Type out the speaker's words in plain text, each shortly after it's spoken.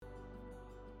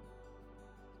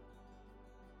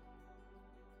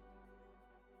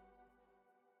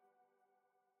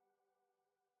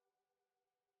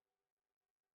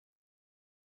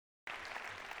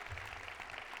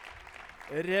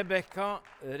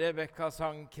Rebekka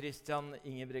sang Christian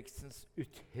Ingebrigtsens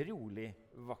utrolig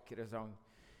vakre sang.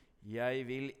 Jeg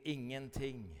vil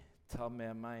ingenting ta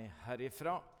med meg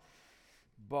herifra,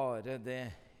 bare det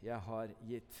jeg har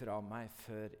gitt fra meg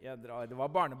før jeg drar. Det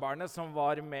var barnebarnet som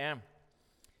var med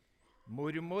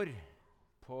mormor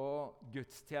på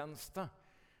gudstjeneste,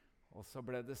 og så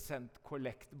ble det sendt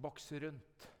kollektboks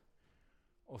rundt.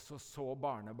 Og så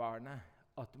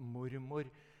barnebarnet at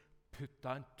mormor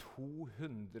putta en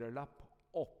 200-lapp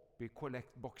oppi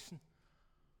kollektboksen.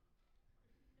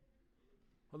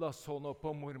 Og da så han opp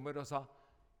på mormor og sa,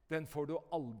 den får du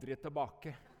aldri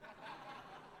tilbake.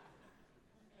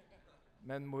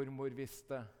 Men mormor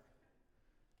visste,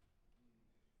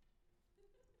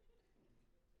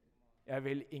 jeg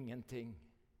vil ingenting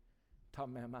ta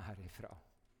med meg herifra.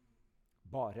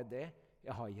 Bare det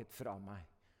jeg har gitt fra meg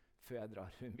før jeg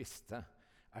drar. Hun visste,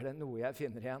 er det noe jeg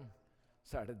finner igjen,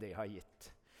 så er det det jeg har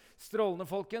gitt. Strålende,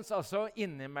 folkens. Altså,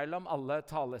 innimellom alle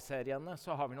taleseriene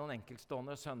så har vi noen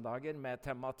enkeltstående søndager med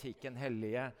tematikken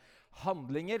hellige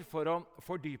handlinger for å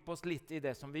fordype oss litt i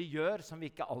det som vi gjør, som vi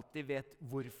ikke alltid vet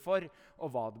hvorfor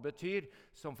og hva det betyr,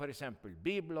 som for eksempel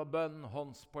bibel og bønn,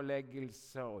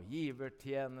 håndspåleggelse og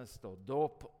givertjeneste og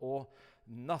dåp og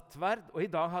nattverd. Og i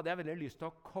dag hadde jeg veldig lyst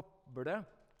til å koble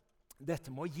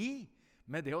dette med å gi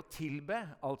med det å tilbe,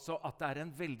 altså at det er en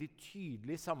veldig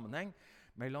tydelig sammenheng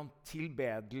mellom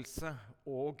tilbedelse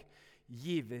og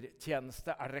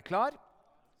givertjeneste. Er dere klar?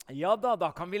 Ja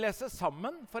da kan vi lese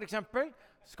sammen, for eksempel.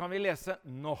 Så kan vi lese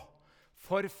nå.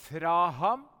 For fra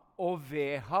ham og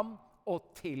ved ham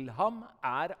og til ham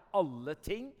er alle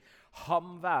ting.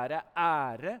 Ham være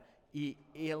ære i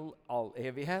all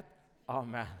evighet.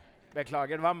 Amen.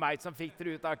 Beklager, det var meg som fikk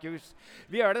dere ut av kurs.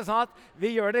 Vi gjør det sånn at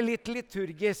vi gjør det litt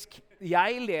liturgisk.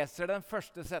 Jeg leser den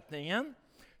første setningen,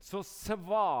 så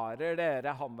svarer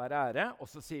dere ham være ære, og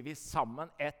så sier vi sammen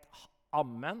et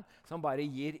amen som bare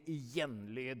gir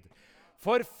gjenlyd.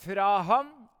 For fra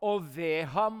ham og ved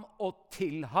ham og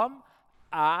til ham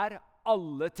er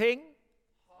alle ting.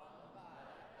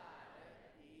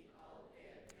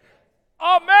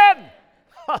 Amen!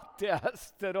 Det er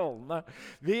strålende.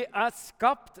 Vi er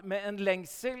skapt med en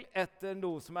lengsel etter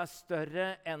noe som er større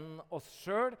enn oss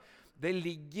selv. Det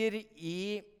ligger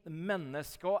i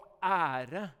mennesket å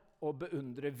ære og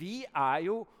beundre. Vi er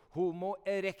jo homo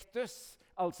erectus,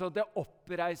 altså det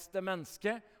oppreiste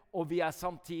mennesket, og vi er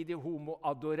samtidig homo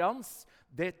adorans,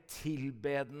 det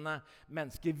tilbedende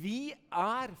mennesket. Vi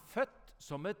er født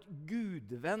som et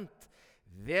gudvendt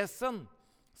vesen,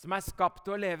 som er skapt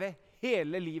til å leve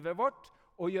hele livet vårt,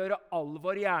 og gjøre all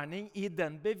vår gjerning i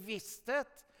den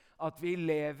bevissthet at vi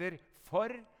lever for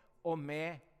og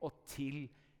med og til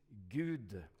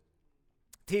Gud.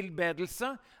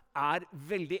 Tilbedelse er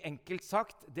veldig enkelt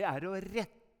sagt. Det er å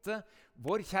rette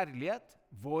vår kjærlighet,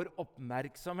 vår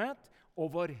oppmerksomhet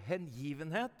og vår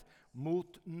hengivenhet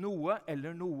mot noe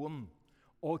eller noen.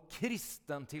 Og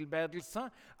kristentilbedelse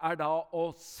er da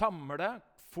å samle,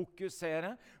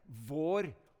 fokusere vår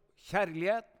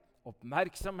kjærlighet,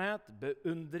 oppmerksomhet,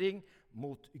 beundring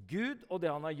mot Gud og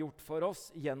det han har gjort for oss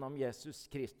gjennom Jesus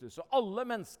Kristus. Og alle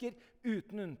mennesker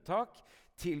uten unntak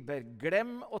tilber.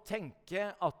 Glem å tenke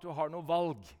at du har noe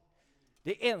valg.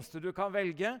 Det eneste du kan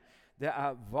velge, det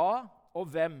er hva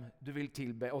og hvem du vil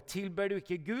tilbe. Og tilber du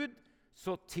ikke Gud,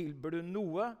 så tilber du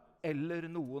noe eller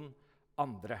noen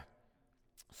andre.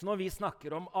 Så når vi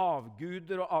snakker om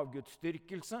avguder og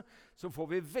avgudsdyrkelse, så får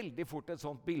vi veldig fort et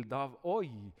sånt bilde av, oi,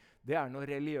 det er noen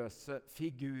religiøse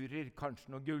figurer,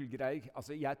 kanskje noen gullgreier.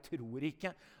 Altså, jeg tror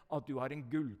ikke at du har en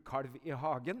gullkalv i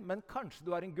hagen, men kanskje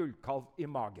du har en gullkalv i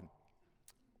magen.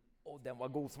 Å, den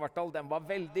var god, Svartdahl, den var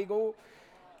veldig god.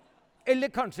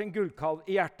 Eller kanskje en gullkalv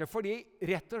i hjertet, fordi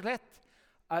rett og slett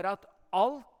er at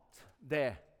alt det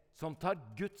som tar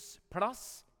Guds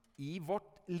plass i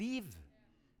vårt liv,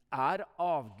 er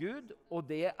avgud, og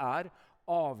det er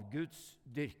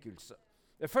avgudsdyrkelse.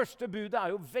 Det første budet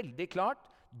er jo veldig klart.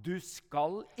 Du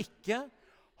skal ikke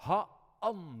ha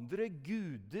andre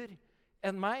guder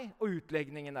enn meg, og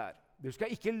utlegningen er. Du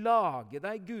skal ikke lage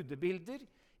deg gudebilder,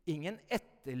 ingen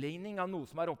etterligning av noe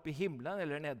som er oppe i himmelen,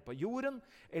 eller nede på jorden,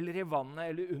 eller i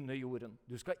vannet, eller under jorden.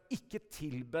 Du skal ikke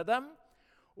tilbe dem,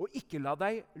 og ikke la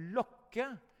deg lokke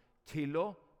til å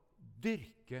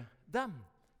dyrke dem.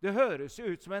 Det høres jo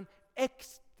ut som en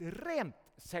ekstremt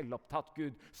selvopptatt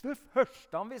Gud. Så det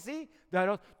første han vil si, det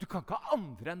er at du kan ikke ha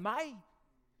andre enn meg.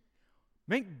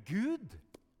 Men Gud,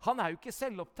 han er jo ikke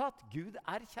selvopptatt. Gud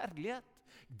er kjærlighet.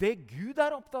 Det Gud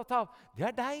er opptatt av, det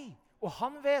er deg. Og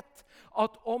han vet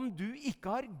at om du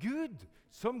ikke har Gud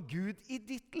som Gud i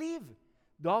ditt liv,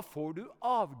 da får du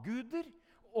avguder,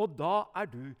 og da er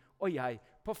du og jeg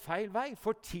på feil vei.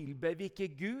 For tilber vi ikke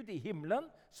Gud i himmelen,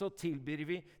 så tilber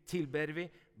vi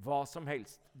hva som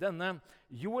helst. Denne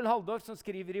Joel Halldorf, som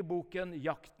skriver i boken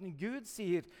 «Jakten Gud»,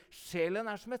 sier sjelen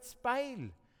er som et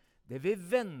speil. Det vi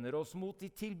vender oss mot i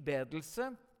tilbedelse,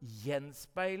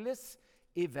 gjenspeiles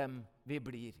i hvem vi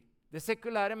blir. Det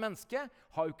sekulære mennesket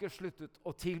har jo ikke sluttet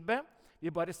å tilbe.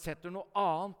 Vi bare setter noe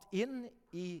annet inn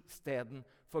i stedet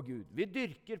for Gud. Vi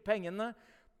dyrker pengene,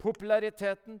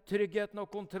 populariteten, tryggheten og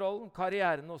kontrollen,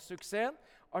 karrieren og suksessen.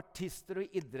 Artister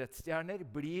og idrettsstjerner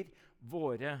blir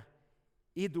våre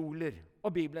idoler.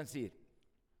 Og Bibelen sier,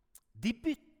 de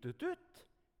byttet ut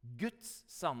Guds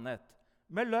sannhet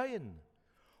med løgn,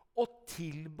 og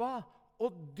tilba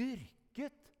og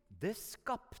dyrket det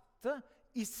skapte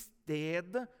i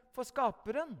stedet for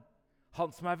skaperen,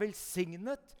 han som er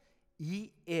velsignet i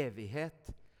evighet.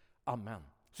 Amen.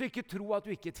 Så ikke tro at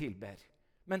du ikke tilber,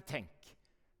 men tenk,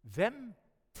 hvem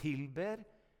tilber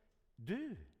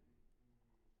du?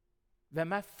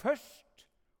 Hvem er først,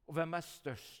 og hvem er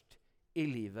størst i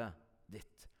livet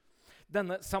ditt?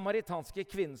 Denne samaritanske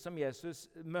kvinnen som Jesus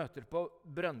møter på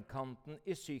brønnkanten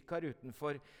i Sykar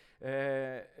utenfor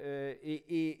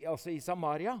altså i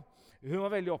Samaria, hun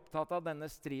var veldig opptatt av denne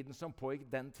striden som pågikk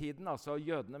den tiden. Altså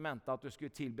jødene mente at du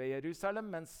skulle tilbe Jerusalem,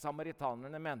 mens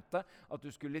samaritanerne mente at du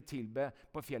skulle tilbe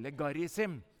på fjellet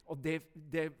Garizim. Og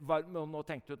det var, nå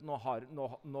tenkte du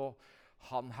at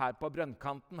han her på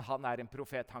brønnkanten, han er en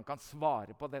profet. Han kan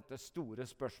svare på dette store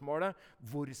spørsmålet,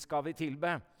 hvor skal vi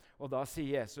tilbe? Og da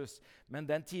sier Jesus, men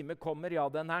den time kommer, ja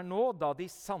den er nå, da de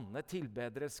sanne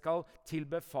tilbedere skal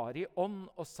tilbe far i ånd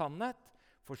og sannhet,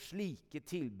 for slike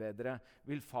tilbedere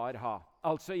vil far ha.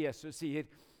 Altså Jesus sier,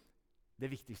 det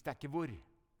viktigste er ikke hvor,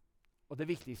 og det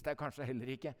viktigste er kanskje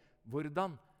heller ikke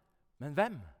hvordan, men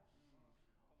hvem?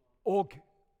 Og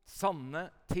sanne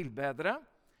tilbedere,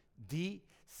 de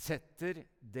setter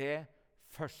det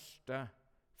første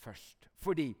først.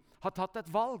 For de har tatt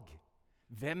et valg.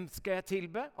 Hvem skal jeg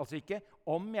tilbe? Altså ikke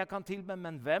om jeg kan tilbe,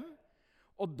 men hvem?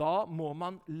 Og da må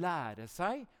man lære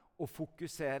seg å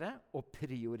fokusere og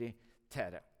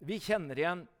prioritere. Vi kjenner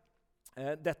igjen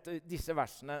disse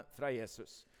versene fra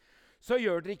Jesus. Så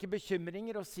gjør dere ikke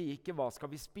bekymringer og sier ikke hva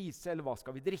skal vi spise, eller hva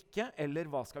skal vi drikke,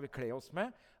 eller hva skal vi kle oss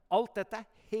med. Alt dette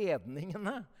er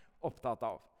hedningene opptatt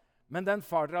av. Men den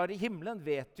far dere har i himmelen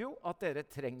vet jo at dere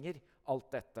trenger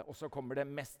alt dette. Og så kommer det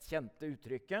mest kjente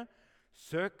uttrykket.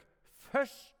 Søk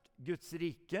først Guds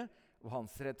rike og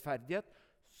hans rettferdighet.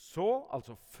 Så,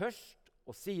 altså først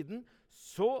og siden,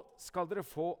 så skal dere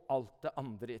få alt det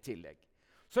andre i tillegg.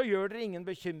 Så gjør dere ingen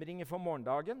bekymringer for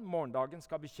morgendagen. Morgendagen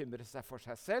skal bekymre seg for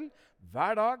seg selv.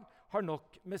 Hver dag har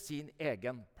nok med sin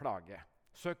egen plage.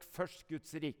 Søk først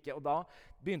Guds rike. Og da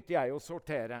begynte jeg å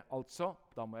sortere. Altså,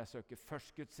 da må jeg søke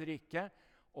først Guds rike.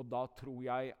 Og da tror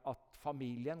jeg at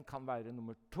familien kan være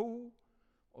nummer 2.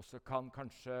 Og så kan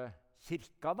kanskje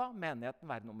kirka, da, menigheten,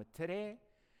 være nummer 3.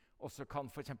 Og så kan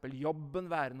for eksempel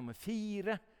jobben være nummer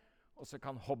 4. Og så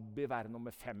kan hobby være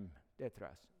nummer 5. Det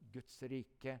tror jeg. Guds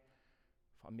rike,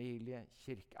 familie,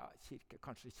 kirke.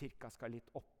 Kanskje kirka skal litt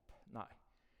opp. Nei,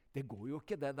 det går jo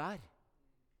ikke det der.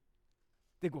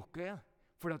 Det går ikke.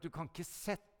 For du kan ikke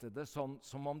sette det sånn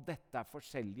som om dette er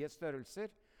forskjellige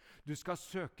størrelser. Du skal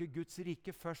søke Guds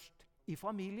rike først i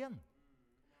familien.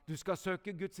 Du skal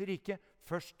søke Guds rike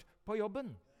først på jobben.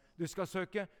 Du skal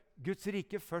søke Guds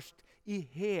rike først i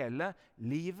hele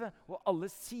livet og alle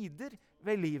sider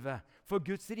ved livet. For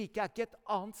Guds rike er ikke et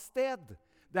annet sted.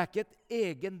 Det er ikke et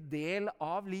egen del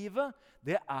av livet.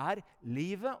 Det er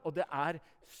livet, og det er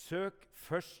søk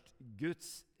først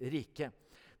Guds rike.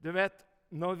 Du vet,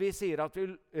 når vi sier at vi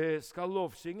skal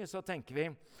lovsynge, så tenker vi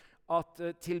at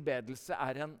tilbedelse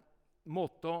er en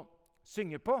måte å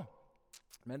synge på.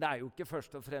 Men det er jo ikke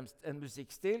først og fremst en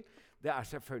musikkstil. Det er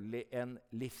selvfølgelig en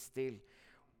livsstil.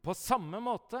 På samme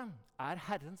måte er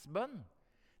Herrens bønn.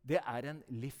 Det er en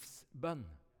livsbønn.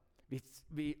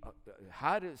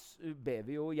 Her ber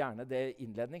vi jo gjerne det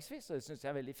innledningsvis, og det synes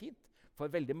jeg er veldig fint.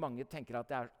 For veldig mange tenker at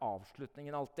det er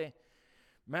avslutningen alltid.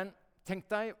 Men tenk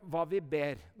deg hva vi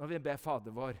ber når vi ber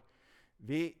Fader vår.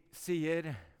 Vi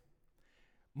sier,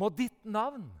 må ditt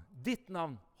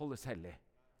navn holdes hellig.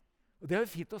 Og det er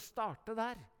jo fint å starte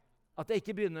der. At jeg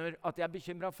ikke begynner at jeg er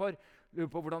bekymret for lurer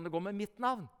på hvordan det går med mitt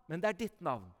navn. Men det er ditt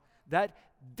navn. Det er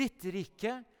ditt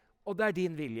rike, og det er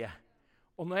din vilje.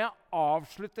 Og når jeg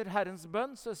avslutter Herrens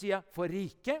bønn, så sier jeg, for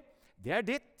riket, det er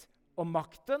ditt, og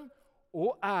makten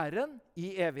og æren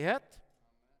i evighet.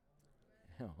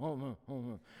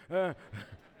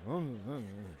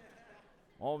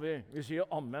 Og vi sier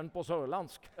amen på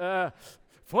sørlandsk.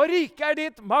 For riket er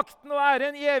ditt, makten og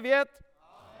æren i evighet.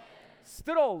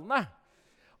 Strålende.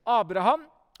 Abraham,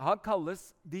 Han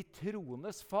kalles de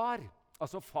troendes far,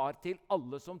 altså far til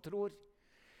alle som tror.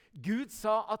 Gud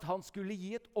sa at han skulle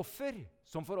gi et offer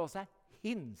som for oss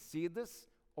hinsides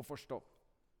å forstå.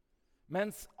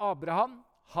 Mens Abraham,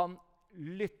 han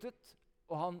lyttet,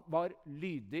 og han var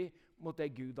lydig mot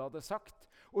det Gud hadde sagt.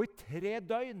 Og i 3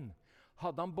 døgn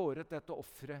hadde han båret dette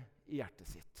offeret i hjertet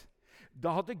sitt.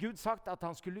 Da hadde Gud sagt at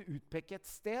han skulle utpeke et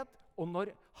sted, og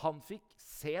når han fikk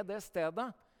se det stedet,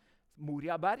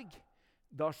 Moria berg,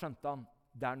 da skjønte han,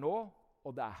 det nå,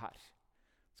 og det her.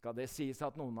 Skal det sies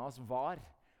at noen av oss var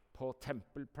på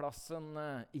tempelplassen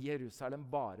i Jerusalem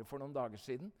bare for noen dager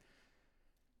siden?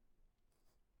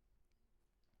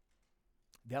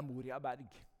 Det Moria berg.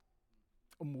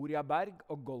 Og Moria berg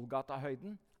og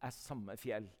Golgata-høyden samme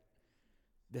fjell.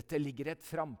 Dette ligger et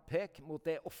frampek mot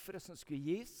det offeret som skulle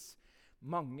gis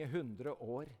mange 100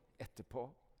 år etterpå.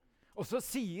 Og så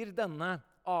sier denne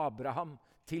Abraham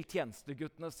til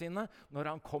tjenesteguttene sine, når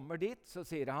han kommer dit, så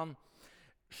sier han,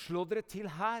 slå dere til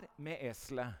her med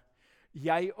eselet.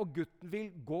 Jeg og gutten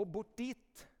vil gå bort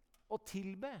dit og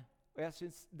tilbe. Og jeg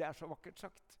synes det så vakkert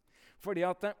sagt. Fordi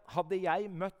at hadde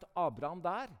jeg møtt Abraham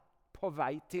der, på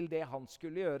vei til det han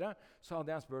skulle gjøre, så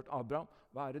hadde jeg spurt Abraham,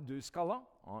 hva det du skal ha?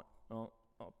 Ja,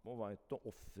 på vei til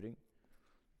offring.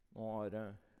 Nå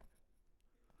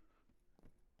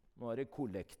det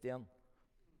kollekt igjen.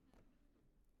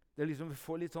 Det liksom, vi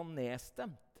får litt sånn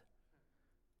nedstemt.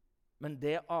 Men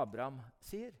det Abraham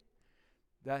sier,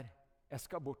 det jeg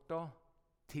skal bort og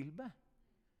tilbe.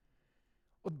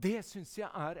 Og det synes jeg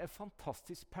et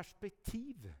fantastisk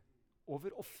perspektiv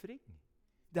over offring.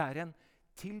 Det en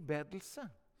tilbedelse.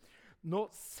 Nå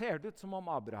ser det ut som om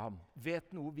Abraham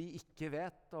vet noe vi ikke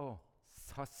vet, og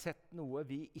har sett noe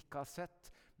vi ikke har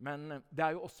sett. Men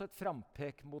det jo også et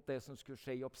frampek mot det som skulle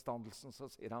skje i oppstandelsen, så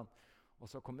sier han, og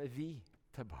så kommer vi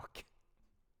tilbake.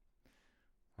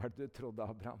 Hva det du trodde,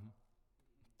 Abraham?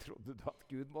 Trodde du at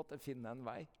Gud måtte finne en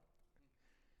vei?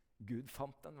 Gud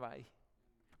fant en vei.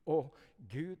 Og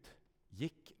Gud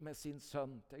gikk med sin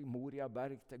sønn til Moria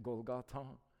berg, til Golgata.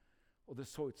 Og det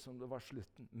så ut som det var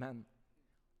slutten, men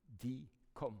de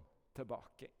kom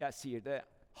tilbake. Jeg sier det,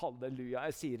 halleluja,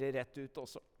 jeg sier det rett ut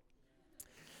også.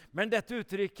 Men dette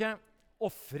uttrykket,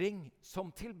 offring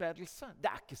som tilbedelse, det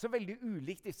ikke så veldig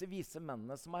ulikt disse vise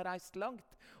mennene som har reist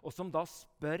langt, og som da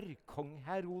spør kong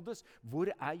Herodes, hvor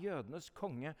jødenes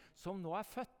konge som nå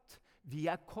født? Vi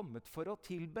kommet for å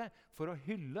tilbe, for å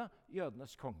hylle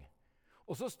jødenes konge.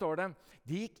 Og så står det,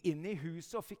 de gikk inn i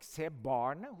huset og fikk se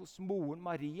barnet hos moren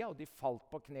Maria, og de falt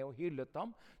på kne og hyllet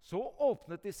ham. Så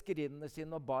åpnet de skrinnene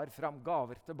sine og bar fram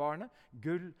gaver til barnet,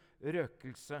 gull,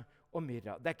 røkelse og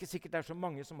myrra. Det ikke sikkert det så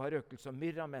mange som har røkelse og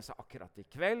myrra med seg akkurat i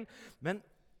kveld, men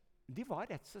de var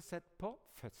rett og slett på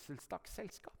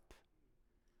fødselsdagsselskap.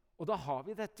 Og da har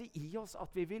vi dette i oss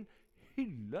at vi vil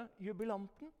hylle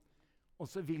jubilanten, og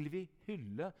så vil vi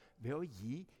hylle ved å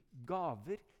gi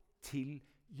gaver til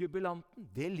jubilanten.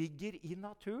 Det ligger i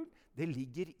naturen, det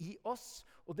ligger i oss,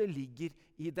 og det ligger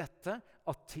i dette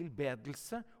at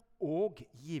tilbedelse og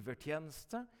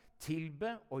givertjeneste,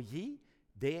 tilbe og gi,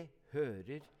 det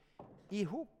hører i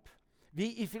hop. Vi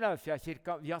i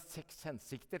Filadelfia-kirka, vi har 6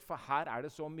 hensikter, for her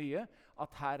det så mye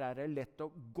at her det lett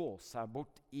å gå seg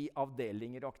bort i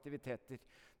avdelinger og aktiviteter.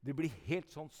 Det blir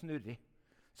helt sånn snurrig.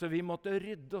 Så vi måtte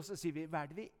rydde, og så sier vi, hva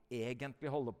det vi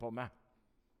egentlig holder på med?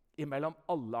 Imellom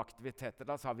alle aktiviteter,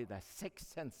 da sa vi det 6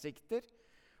 hensikter.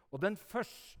 Og den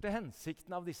første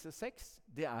hensikten av disse 6,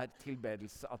 det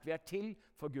tilbedelse. At vi til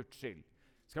for Guds skyld.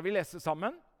 Skal vi lese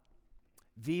sammen?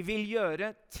 Vi vil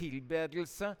gjøre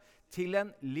tilbedelse til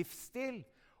en livsstil,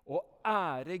 og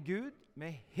ære Gud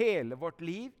med hele vårt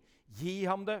liv, gi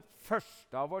ham det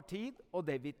første av vår tid, og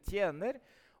det vi tjener,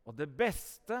 og det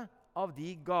beste av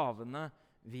de gavene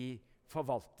vi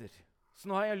forvalter. Så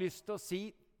nå har jeg lyst til å si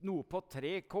noe på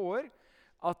 3 K-er,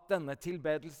 at denne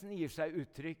tilbedelsen gir seg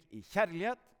uttrykk i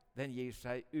kjærlighet, den gir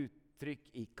seg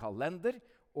uttrykk i kalender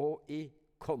og i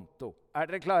konto.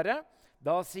 Dere klare?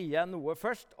 Da sier jeg noe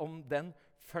først om den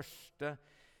første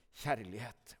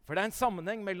kjærlighet. For det en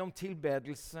sammenheng mellom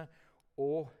tilbedelse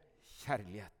og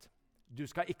kjærlighet. Du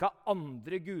skal ikke ha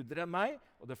andre guder enn meg,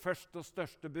 og det første og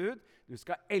største bud, du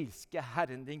skal elske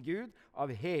Herren din Gud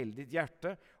av hele ditt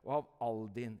hjerte og av all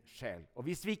din sjel. Og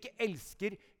hvis vi ikke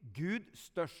elsker Gud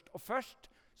størst og først,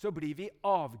 så blir vi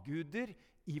avguder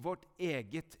i vårt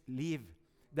eget liv.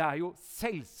 Det jo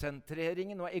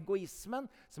selvsentreringen og egoismen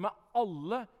som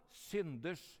alle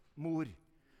synders mor.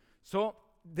 Så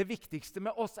det viktigste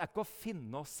med oss ikke å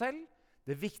finne oss selv.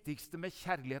 Det viktigste med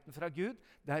kjærligheten fra Gud,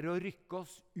 det å rykke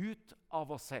oss ut av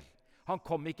oss selv. Han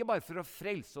kom ikke bare for å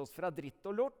frelse oss fra dritt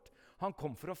og lort, han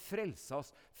kom for å frelse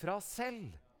oss fra oss selv.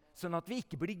 sånn at vi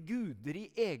ikke blir guder i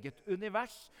eget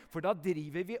univers, for da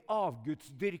driver vi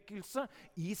avgudsdyrkelse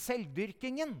i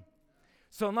selvdyrkingen.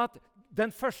 Sånn at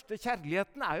den første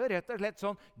kjærligheten er jo rett og slett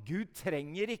sånn, Gud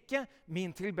trenger ikke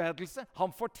min tilbedelse.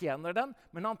 Han fortjener den,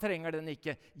 men han trenger den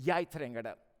ikke. Jeg trenger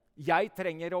den. Jeg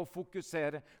trenger å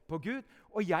fokusere på Gud,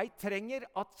 og jeg trenger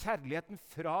at kjærligheten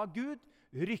fra Gud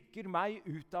rykker meg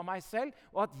ut av meg selv,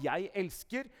 og at jeg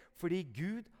elsker fordi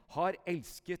Gud har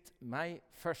elsket meg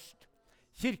først.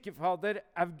 Kirkefader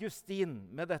Augustin,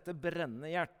 med dette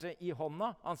brennende hjertet i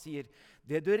hånda, han sier,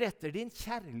 det du retter din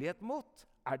kjærlighet mot,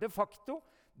 de facto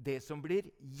det som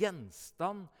blir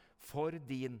gjenstand for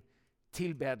din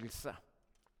tilbedelse.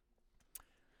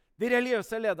 De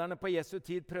religiøse lederne på Jesu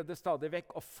tid prøvde stadig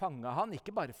vekk å fange han,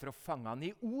 ikke bare for å fange han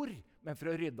i ord, men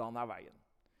for å rydde han av veien.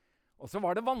 Og så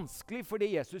var det vanskelig,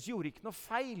 fordi Jesus gjorde ikke noe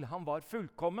feil. Han var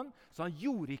fullkommen, så han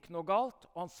gjorde ikke noe galt,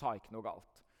 og han sa ikke noe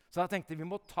galt. Så jeg tenkte vi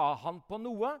må ta han på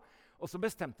noe, og så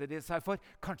bestemte de seg for,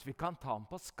 kanskje vi kan ta han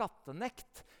på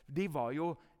skattenekt. De var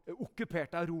jo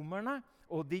okkupert av romerne,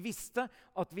 og de visste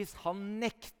at hvis han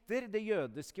nekter det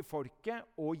jødiske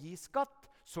folket å gi skatt,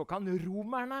 så kan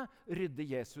romerne rydde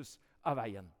Jesus av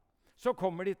veien. Så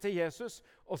kommer de til Jesus,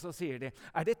 og så sier de,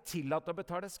 det tillatt å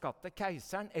betale skatt til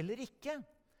keiseren eller ikke?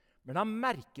 Men han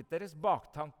merket deres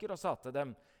baktanker og sa til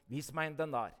dem, vis meg en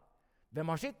denar.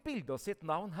 Hvem har sitt bilde og sitt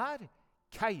navn her?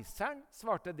 Keiseren,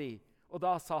 svarte de, og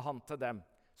da sa han til dem,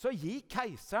 så gi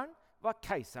keiseren hva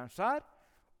keiserens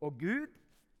og Gud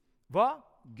hva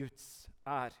Guds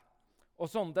Og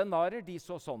sånne denarer, de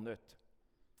så sånn ut.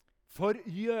 For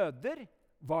jøder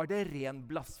var det ren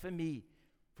blasfemi,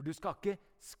 for du skal ikke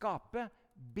skape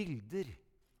bilder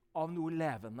av noe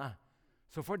levende.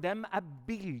 Så for dem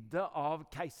bildet av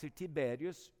keiser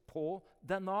Tiberius på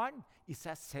denaren i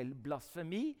seg selv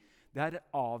blasfemi. Det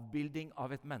avbilding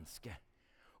av et menneske.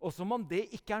 Og som om det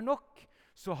ikke nok,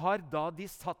 så har da de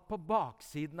satt på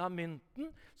baksiden av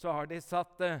mynten, så har de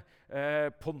satt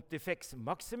Pontifex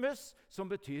Maximus, som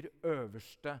betyr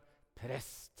øverste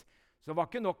prest. Så det var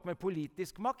ikke nok med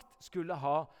politisk makt, skulle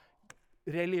ha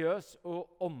religiøs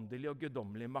og åndelig og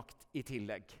guddommelig makt i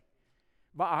tillegg.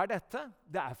 Hva dette?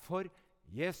 Det for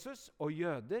Jesus og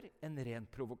jøder en ren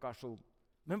provokasjon.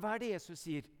 Men hva det Jesus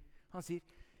sier? Han sier,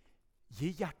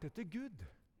 gi hjertet til Gud,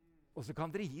 og så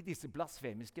kan dere gi disse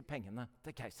blasfemiske pengene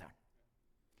til keiseren.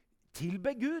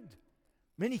 Tilbe Gud,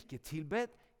 men ikke tilbe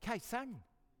keiseren.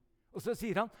 Og så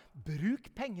sier han, bruk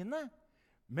pengene,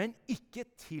 men ikke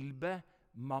tilbe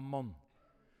mammon.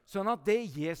 Sånn at det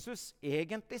Jesus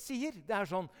egentlig sier, det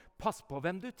sånn, pass på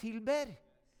hvem du tilber.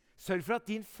 Sørg for at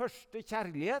din første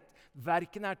kjærlighet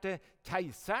hverken til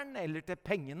keiseren eller til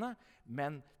pengene,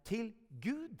 men til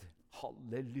Gud.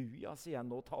 Halleluja, sier jeg.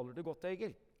 Nå taler det godt,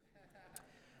 Egil.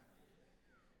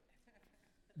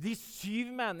 De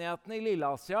 7 menighetene i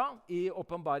Lille-Asia i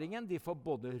åpenbaringen, de får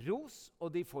både ros,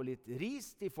 og de får litt ris,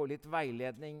 de får litt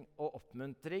veiledning og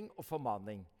oppmuntring og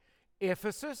formaning.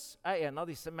 Efesus en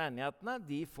av disse menighetene.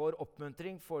 De får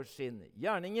oppmuntring for sin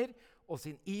gjerninger og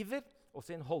sin iver og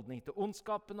sin holdning til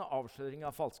ondskapen og avsløring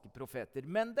av falske profeter.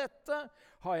 Men dette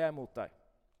har jeg mot deg.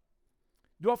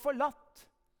 Du har forlatt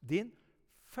din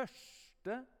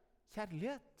første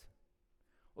kjærlighet.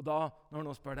 Og da, når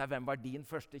noen spør deg, hvem var din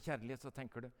første kjærlighet, så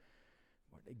tenker du,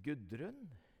 var det Gudrun?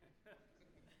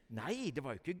 Nei, det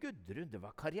var jo ikke Gudrun, det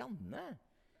var Karianne.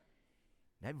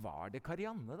 Nei, var det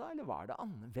Karianne da, eller var det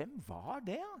Anne? Hvem var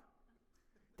det, da?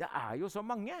 Det jo så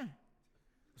mange.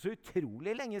 Så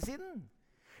utrolig lenge siden.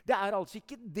 Det altså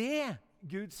ikke det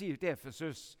Gud sier til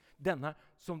Efesus, denne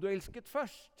som du elsket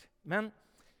først. Men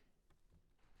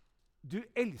du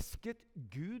elsket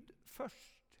Gud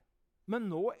først. Men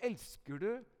nå elsker du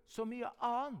så mye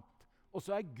annet, og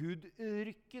så Gud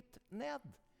rykket ned.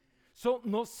 Så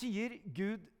nå sier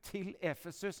Gud til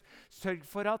Efesus, sørg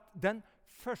for at den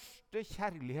første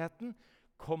kjærligheten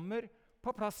kommer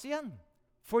på plass igjen.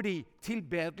 Fordi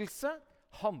tilbedelse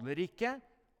handler ikke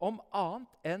om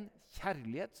annet enn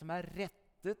kjærlighet som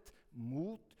rettet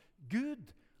mot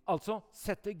Gud. Altså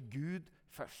sette Gud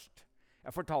først.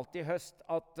 Jeg fortalte i høst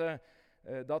at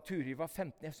da Turi var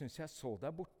 15, jeg synes jeg så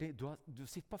deg borte. Du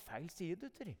sitter på feil side,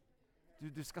 Turi.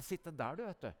 Du skal sitte der, du,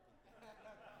 vet du.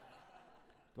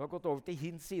 Du har gått over til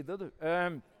hin side, du.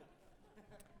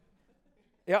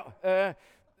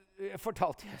 Jeg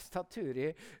fortalte i høst at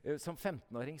Turi som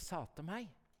 15-åring sa til meg,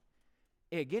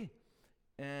 Egil,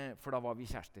 for da var vi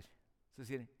kjærester, så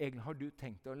sier han, Egil, har du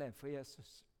tenkt å leve for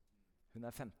Jesus? Hun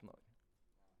 15 år.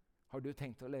 Har du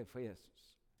tenkt å leve for Jesus?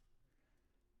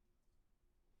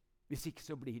 Hvis ikke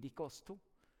så blir det ikke oss to.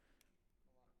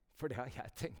 For det har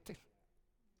jeg tenkt til.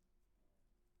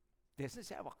 Det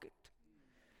synes jeg vakkert.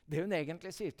 Det hun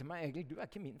egentlig sier til meg, Egil, du er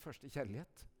ikke min første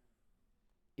kjærlighet.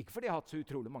 Ikke fordi jeg har hatt så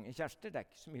utrolig mange kjærester, det er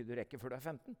ikke så mye du rekker før du er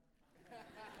 15.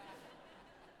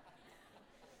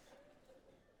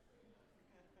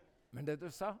 Men det du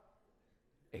sa,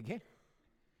 Egil,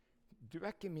 du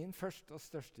er ikke min første og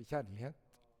største kjærlighet.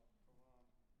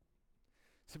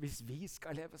 Så hvis vi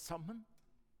skal leve sammen,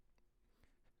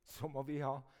 så må vi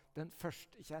ha den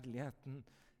første kjærligheten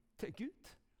til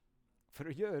Gud. For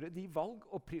å gjøre de valg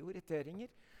og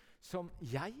prioriteringer som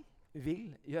jeg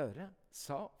vil gjøre,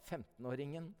 sa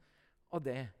 15-åringen. Og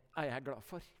det er jeg glad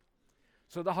for.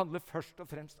 Så det handler først og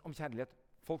fremst om kjærlighet.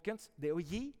 Folkens, det å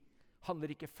gi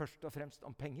handler ikke først og fremst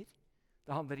om penger.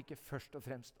 Det handler ikke først og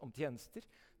fremst om tjenester.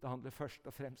 Det handler først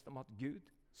og fremst om at Gud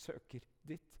søker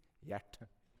ditt hjerte.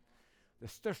 Det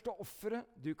største offeret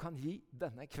du kan gi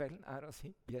denne kvelden er å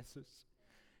si, Jesus,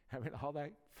 jeg vil ha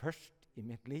deg først i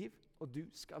mitt liv, og du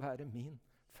skal være min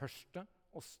første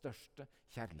og største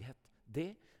kjærlighet.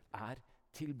 Det er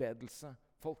tilbedelse,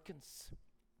 folkens.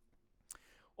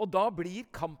 Og da blir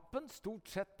kampen stort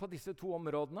sett på disse to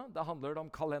områdene. Da handler det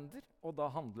om kalender, og da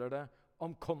handler det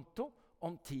om konto,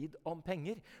 om tid, om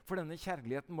penger. For denne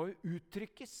kjærligheten må jo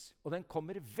uttrykkes, og den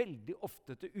kommer veldig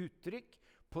ofte til uttrykk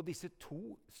på disse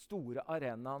to store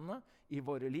arenaene i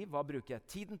våre liv. Hva bruker jeg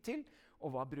tiden til,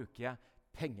 og hva bruker jeg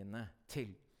pengene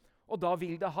til? Og da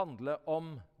vil det handle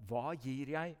om hva gir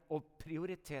jeg og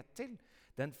prioritet til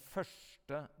den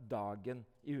første dagen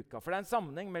i uka. For det er en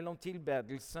sammenheng mellom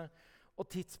tilbedelse og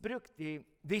tidsbruk.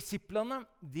 Disiplene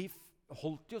de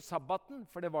holdt jo sabbaten,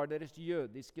 for det var deres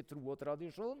jødiske tro og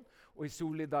tradisjon. Og i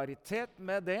solidaritet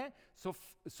med det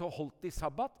så holdt de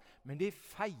sabbat, men de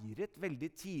feiret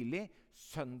veldig tidlig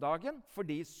søndagen,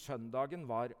 fordi søndagen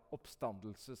var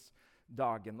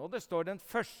oppstandelsesdagen. Og det står den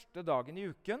første dagen i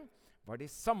uken var de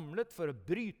samlet for å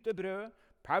bryte brødet.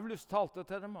 Paulus talte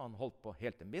til dem, og han holdt på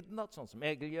helt til midnatt, sånn som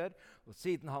Egil gjør, og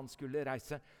siden han skulle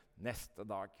reise neste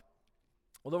dag.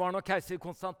 Og det var når keiser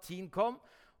Konstantin kom,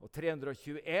 og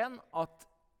 321, at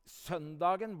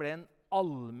søndagen ble en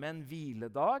allmenn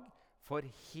hviledag for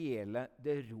hele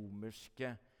det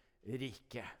romerske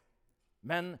riket.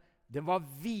 Men det var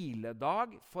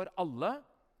hviledag for alle,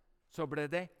 så ble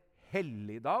det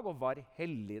helligdag, og var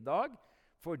helligdag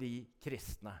for de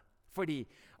kristne. Fordi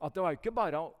at det var ikke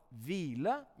bare å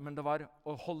hvile, men det var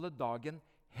å holde dagen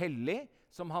hellig,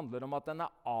 som handler om at den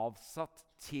er avsatt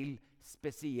til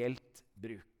spesielt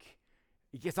bruk.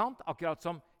 Ikke sant? Akkurat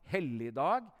som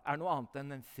helligdag er noe annet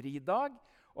enn en fridag,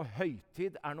 og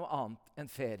høytid er noe annet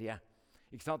enn ferie.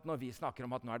 Ikke sant? Når vi snakker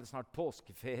om at nå er det snart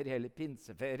påskeferie eller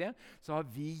pinseferie, så har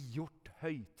vi gjort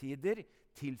høytider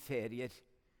til ferier.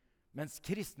 Mens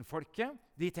kristenfolket,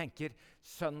 de tenker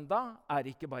søndag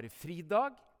er ikke bare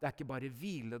fridag, det er ikke bare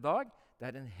hviledag, det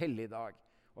er en helligdag.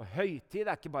 Og høytid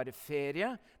er ikke bare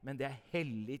ferie, men det er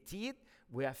hellig tid,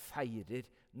 hvor jeg feirer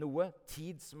noe.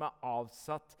 Tid som er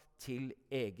avsatt til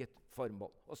eget formål.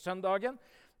 Og søndagen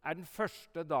er den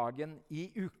første dagen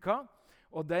i uka.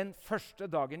 Og den første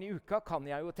dagen i uka kan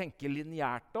jeg jo tenke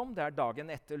lineært om. Det er dagen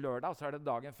etter lørdag, og så er det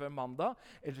dagen før mandag.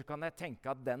 Eller så kan jeg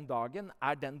tenke at den dagen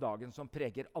er den dagen som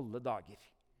preger alle dager.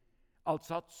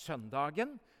 Altså at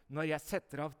søndagen, når jeg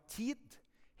setter av tid,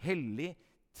 hellig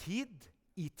tid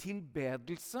i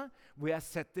tilbedelse, hvor jeg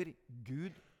setter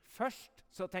Gud først,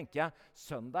 så tenker jeg,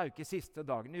 søndag er jo ikke siste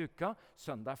dagen i uka,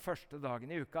 søndag er første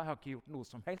dagen i uka, jeg har ikke gjort noe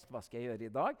som helst, hva skal jeg gjøre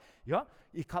i dag? Ja,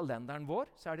 i kalenderen vår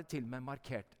så er det til og med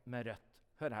markert med rødt.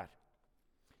 Hør her.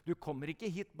 Du kommer ikke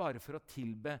hit bare for å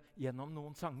tilbe gjennom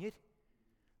noen sanger.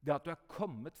 Det at du er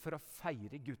kommet for å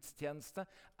feire gudstjeneste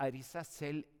er i seg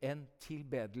selv en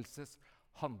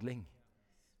tilbedelseshandling.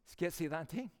 Skal jeg si deg en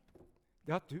ting?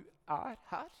 Det at du er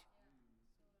her,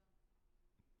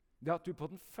 det at du på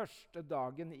den første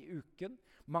dagen i uken,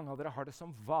 mange av dere har det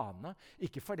som vane,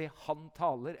 ikke fordi han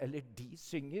taler eller de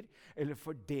synger, eller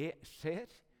for det skjer,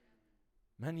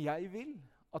 men jeg vil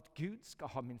at Gud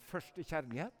skal ha min første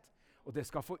kjærlighet, og det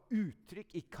skal få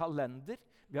uttrykk i kalender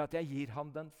ved at jeg gir ham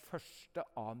den første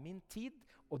av min tid,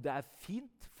 og det er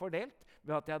fint fordelt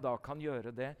ved at jeg da kan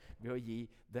gjøre det ved å gi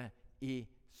det i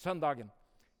søndagen.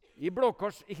 I Blå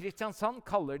Kors i Kristiansand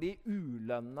kaller de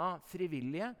ulønna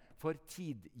frivillige for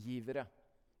tidgivere.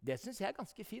 Det synes jeg er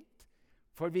ganske fint,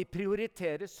 for vi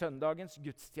prioriterer søndagens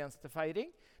gudstjenestefeiring.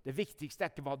 Det viktigste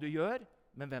er ikke hva du gjør,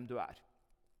 men hvem du er.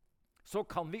 Så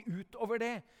kan vi utover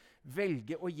det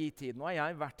velge å gi tid. Nå har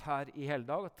jeg vært her i hele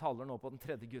dag og taler nå på den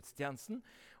tredje gudstjenesten.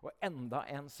 Og enda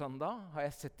en søndag har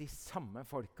jeg sett de samme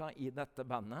folka i dette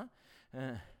bandet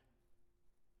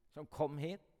som kom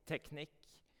hit, teknikk,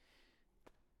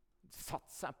 satt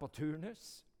seg på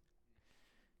turnus.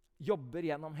 jobber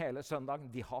gjennom hele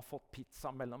søndagen. De har fått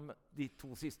pizza mellom de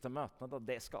 2 siste møtene, da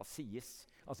det skal sies.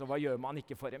 Altså, hva gjør man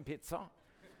ikke for en pizza?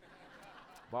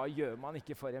 Hva gjør man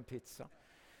ikke for en pizza?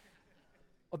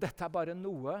 Og dette er bare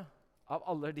noe av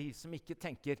alle de som ikke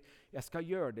tenker, jeg skal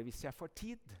gjøre det hvis jeg får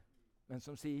tid, men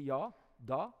som sier ja,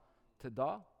 da, til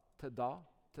da, til da,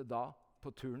 til da,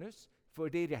 på turnus,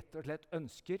 for de rett og slett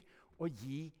ønsker å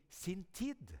gi sin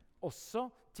tid, også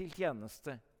til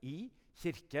tjeneste i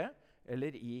kirke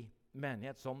eller i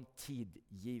menighet som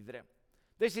tidgivere.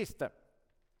 Det siste.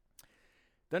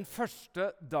 Den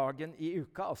første dagen i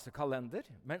uka, altså kalender,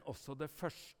 men også det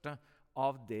første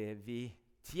av det vi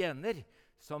tjener,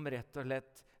 som rett og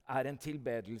slett er en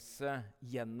tilbedelse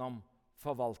gjennom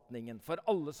forvaltningen. For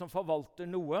alle som forvalter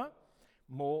noe,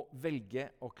 må velge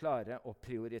å klare å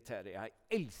prioritere. Jeg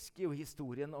elsker jo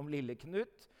historien om lille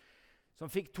Knut, som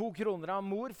fikk 2 kroner av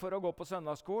mor for å gå på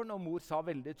søndagsskolen, og mor sa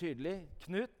veldig tydelig,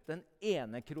 Knut, den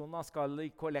ene krona skal i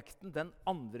kollekten, den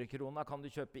andre krona kan du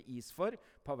kjøpe is for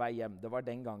på vei hjem. Det var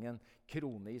den gangen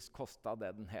kroneis kostet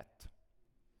det den het.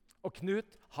 Og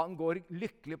Knut, han går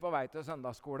lykkelig på vei til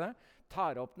søndagsskole,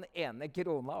 tar opp den ene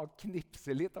krona og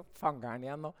knipser litt og fanger den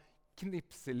igjen, og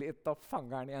knipser litt og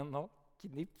fanger den igjen, og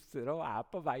knipser og er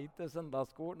på vei til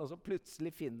søndagsskolen, og så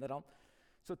plutselig finner han,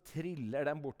 så triller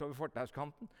den bortover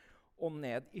fortauskanten, og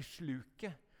ned i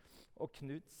sluket. Og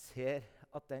Knut ser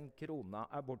at den krona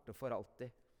er borte for alltid.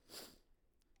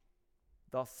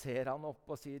 Da ser han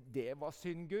opp og sier, det var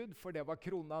synd, Gud, for det var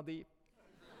krona di.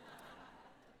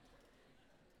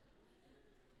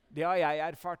 Det har jeg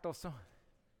erfart også.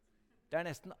 Det er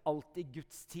nesten alltid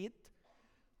Guds tid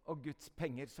og Guds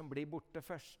penger som blir borte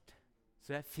først.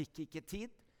 Så jeg fikk ikke tid,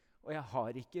 og jeg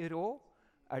har ikke råd,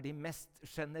 er de mest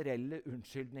generelle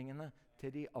unnskyldningene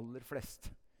til de aller fleste.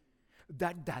 Det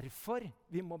er derfor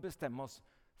vi må bestemme oss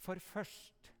for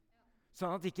først.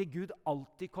 Sånn at ikke Gud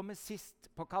alltid kommer sist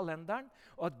på kalenderen,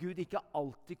 og at Gud ikke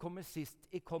alltid kommer sist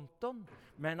i kontoen,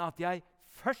 men at jeg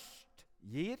først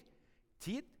gir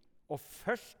tid, og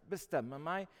først bestemmer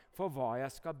meg for hva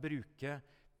jeg skal bruke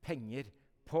penger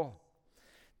på.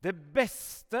 Det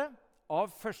beste av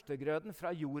førstegrøden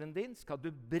fra jorden din skal du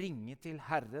bringe til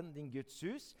Herren, din Guds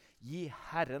hus. Gi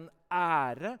Herren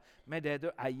ære med det du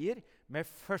eier, med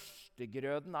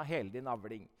førstegrøden av hele din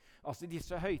avling. Altså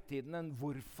disse høytidene,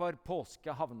 hvorfor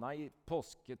påske havna i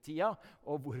påsketida,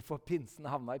 og hvorfor pinsen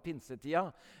havna i pinsetida,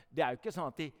 det er jo ikke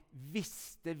sånn at de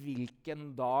visste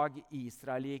hvilken dag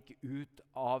Israel gikk ut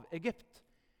av Egypt.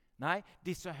 Nei,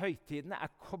 disse høytidene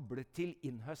er koblet til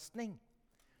innhøstning.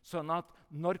 Sånn at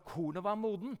når kornet var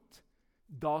modent,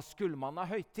 da skulle man ha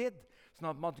høytid,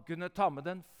 sånn at man kunne ta med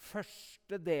den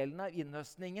første delen av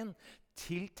innhøstningen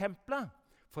til tempelet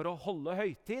for å holde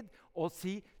høytid og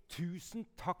si tusen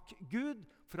takk Gud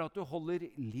for at du holder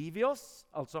liv i oss.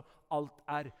 Altså alt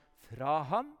er fra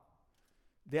ham,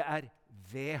 det er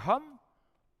ved ham,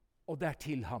 og det er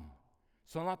til ham.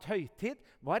 Sånn at høytid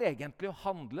var egentlig å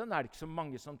handle. Nå er det ikke så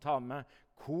mange som tar med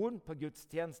korn på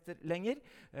gudstjenester lenger,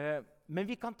 men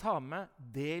vi kan ta med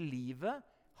det livet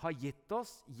har gitt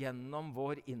oss gjennom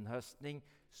vår innhøstning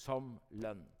som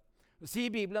lønn. Det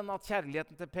sier Bibelen at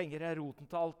kjærligheten til penger er roten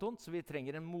til alt ondt, så vi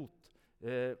trenger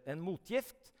en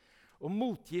motgift. Og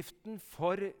motgiften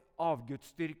for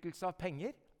avgudsdyrkelse av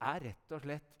penger er rett og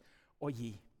slett å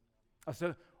gi.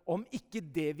 Altså, om ikke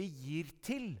det vi gir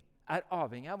til er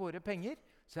avhengig av våre penger,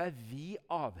 så er vi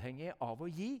avhengig av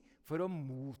å gi for å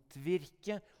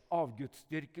motvirke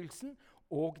avgudsdyrkelsen,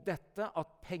 og dette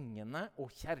at pengene og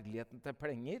kjærligheten til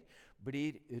penger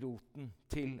blir roten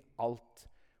til alt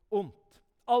ondt.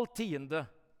 Alt tiende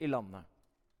i landet.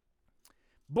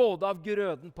 Både av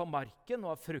grøden på marken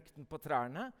og av frukten på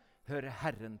trærne hører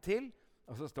Herren til.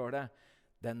 Og så står det,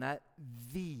 den er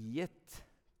viet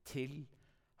til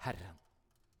Herren.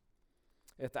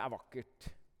 Dette er vakkert.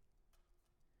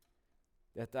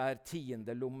 Dette er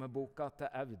tiendelommeboka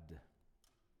til Aud.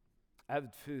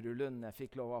 Aud Furulund, jeg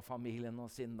fikk lov av familien å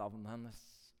si navnet hennes.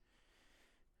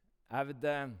 Aud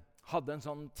hadde en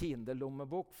sånn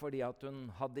tiendelommebok fordi at hun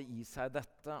hadde i seg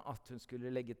dette, at hun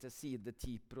skulle legge til side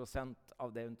 10%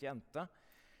 av det hun tjente.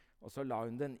 Og så la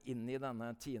hun den inn i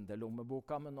denne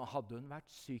tiendelommeboka, men nå hadde hun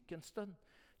vært syk en stund,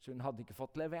 så hun hadde ikke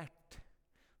fått levert.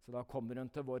 Så da kommer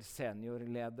hun til vår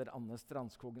seniorleder Anne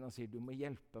Strandskogen og sier, du må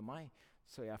hjelpe meg,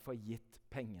 så jeg får gitt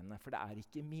pengene, for det er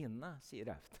ikke mine,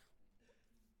 sier Aud.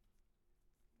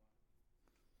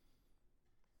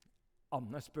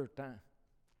 Anne spurte,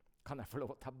 kan jeg få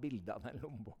lov å ta bilde av den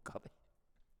lommeboka di?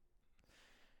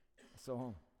 Så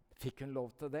fikk hun lov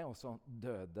til det, og så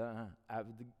døde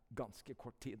Aud ganske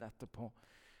kort tid etterpå.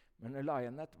 Men hun la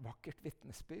igjen et vakkert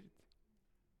vitnesbyrd.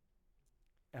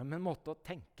 En måte å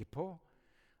tenke på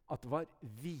at det var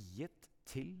viet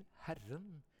til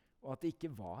Herren, og at det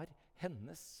ikke var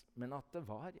hennes, men at det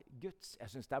var Guds. Jeg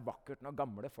synes det vakkert når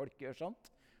gamle folk gjør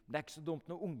sånt. Men det ikke så dumt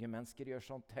når unge mennesker gjør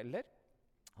sånt heller.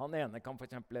 Han ene kan for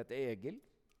eksempel hete Egil.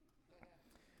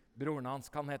 Broren hans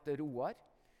kan hete Roar.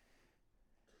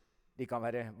 De kan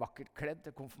være vakkert kledd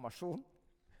til konfirmasjon.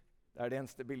 Det det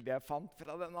eneste bildet jeg fant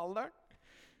fra den alderen.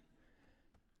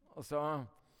 Og så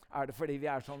det fordi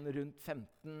vi sånn rundt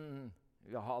 15,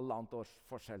 vi har halvannet års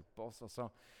forskjell på oss, og så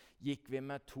gikk vi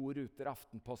med 2 ruter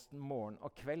Aftenposten morgen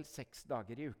og kveld, 6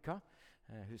 dager i uka.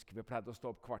 Husker vi pleide å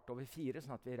stå opp 4:15,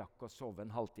 sånn at vi rakk å sove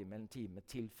en halvtime eller en time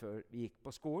til før vi gikk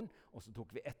på skolen. Og så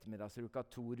tok vi ettermiddagsruka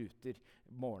 2 ruter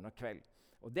morgen og kveld.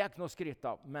 Og det ikke noe å skryte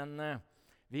av, men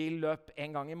vi løp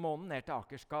en gang i måneden ned til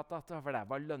Akersgata, for der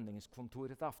var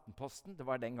lønningskontoret til Aftenposten. Det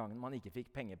var den gangen man ikke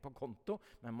fikk penger på konto,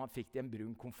 men man fikk det i en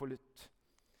brun konvolutt.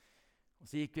 Og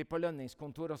så gikk vi på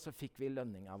lønningskontor, og så fikk vi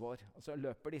lønninga vår. Og så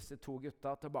løper disse 2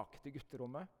 gutta tilbake til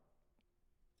gutterommet.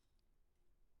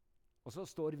 Og så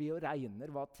står vi og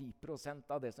regner hva 10%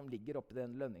 av det som ligger oppi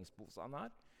den lønningsposen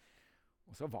her.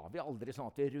 Og så var vi aldri sånn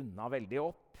at vi rundet veldig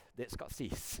opp, det skal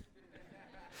sies.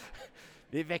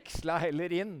 Vi veksla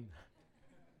heller inn.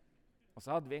 Og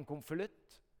så hadde vi en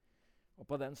konvolutt, og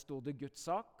på den sto det Guds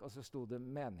sak, og så sto det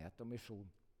menighet og misjon.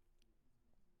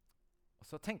 Og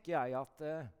så tenker jeg at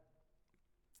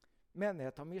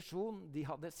menighet og misjon, de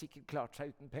hadde sikkert klart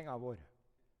seg uten pengene våre.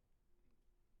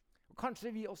 Og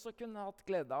kanskje vi også kunne hatt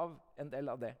glede av en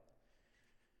del av det.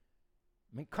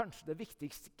 Men kanskje det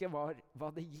viktigste ikke var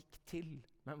hva det gikk til,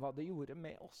 men hva det gjorde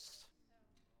med oss.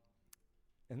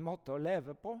 En måte å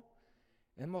leve på,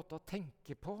 en måte å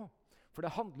tenke på. For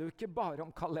det handler jo ikke bare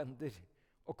om kalender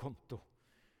og konto.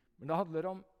 Men det handler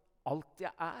om alt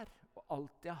jeg og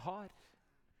alt jeg har.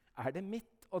 Det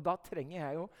mitt? Og da trenger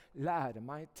jeg å lære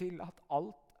meg til at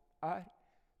alt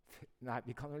Nei,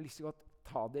 vi kan jo liksom godt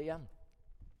ta det igjen.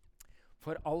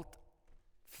 For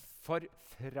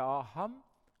fra ham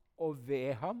og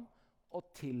ved ham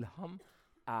og til ham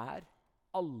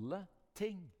alle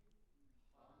ting.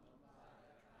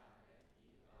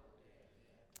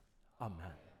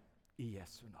 Amen. I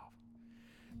Jesu navn.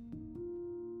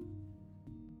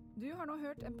 Du har nå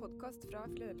hørt en podcast fra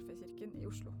Filadelfia-kirken i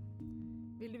Oslo.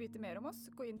 Vil du vite mer om oss,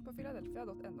 gå inn på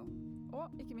filadelfia.no.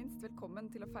 Og ikke minst velkommen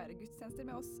til å feire gudstjenester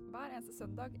med oss hver eneste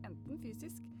søndag, enten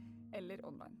fysisk eller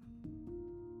online.